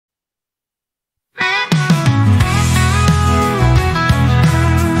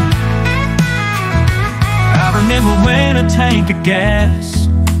tank of gas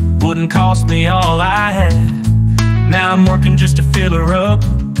wouldn't cost me all I had. Now I'm working just to fill her up.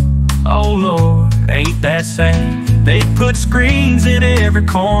 Oh Lord, ain't that sad? They put screens in every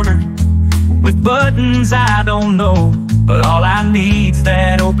corner with buttons I don't know, but all I need's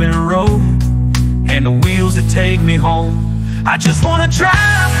that open road and the wheels that take me home. I just wanna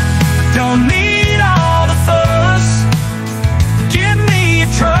drive, don't need all the fuss. Give me a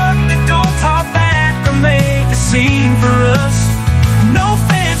truck that don't talk back or make a scene for us. No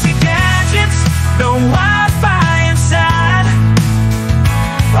fancy gadgets, no Wi-Fi inside.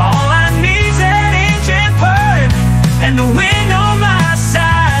 All I need's that engine purring and the wind on my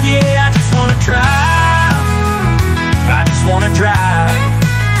side. Yeah, I just wanna drive, I just wanna drive.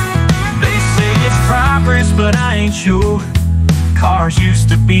 They say it's progress, but I ain't sure. Cars used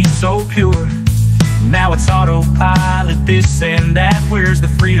to be so pure, now it's autopilot, this and that. Where's the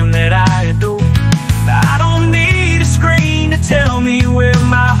freedom that I adore? I don't need a screen to tell me where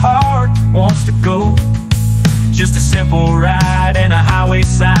my heart wants to go. Just a simple ride and a highway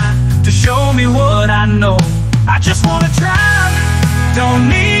sign to show me what I know. I just wanna drive, don't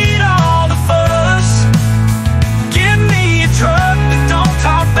need all the fuss. Give me a truck that don't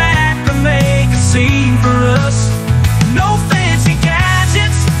talk back or make a scene for us. No fancy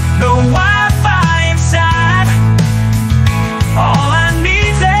gadgets, no Wi-Fi inside. All I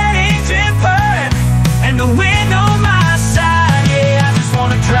need's that engine purring and the wind on my side. Yeah, I just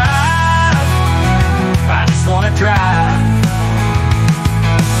wanna drive, I just wanna drive.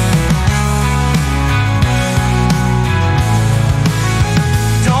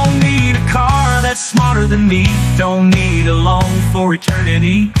 Don't need a car that's smarter than me, don't need a loan for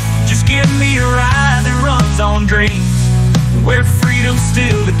eternity. Just give me a ride that runs on dreams, where freedom's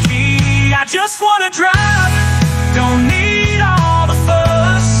still the key. I just wanna drive, don't need all the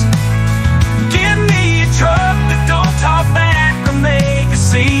fuss. Give me a truck that don't talk back or make a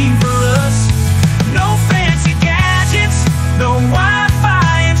scene for us. No fancy gadgets, no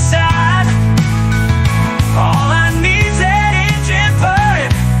Wi-Fi inside. All I need's that engine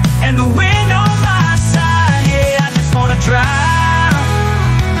purring and the wind on my side. Yeah, I just wanna drive,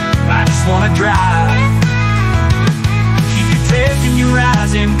 I just wanna drive. Keep your taking your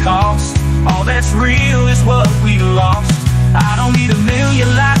rising cost, all that's real is what we lost. I don't need a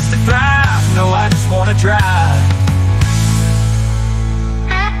million lights to thrive, no, I just wanna drive.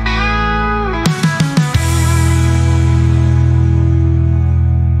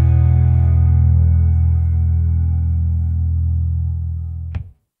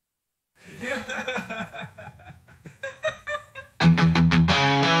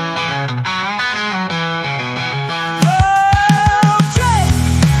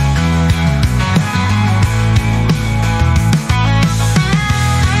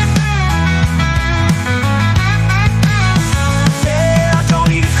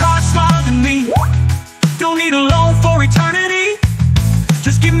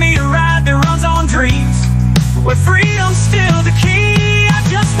 Where freedom's still the key. I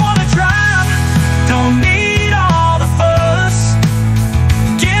just wanna drive, don't need all the fuss.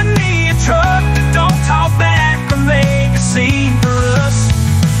 Give me a truck that don't talk back or make a scene for us.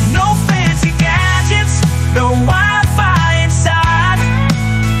 No fancy gadgets, no Wi-Fi inside.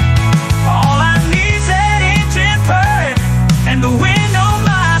 All I need's that engine purring and the wind on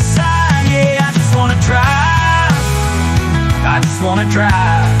my side. Yeah, I just wanna drive, I just wanna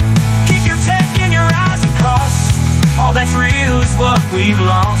drive. Keep your tech in your eyes and cross, all that's real is what we've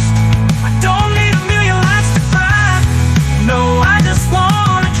lost. I don't need a million lights to find, no, I just want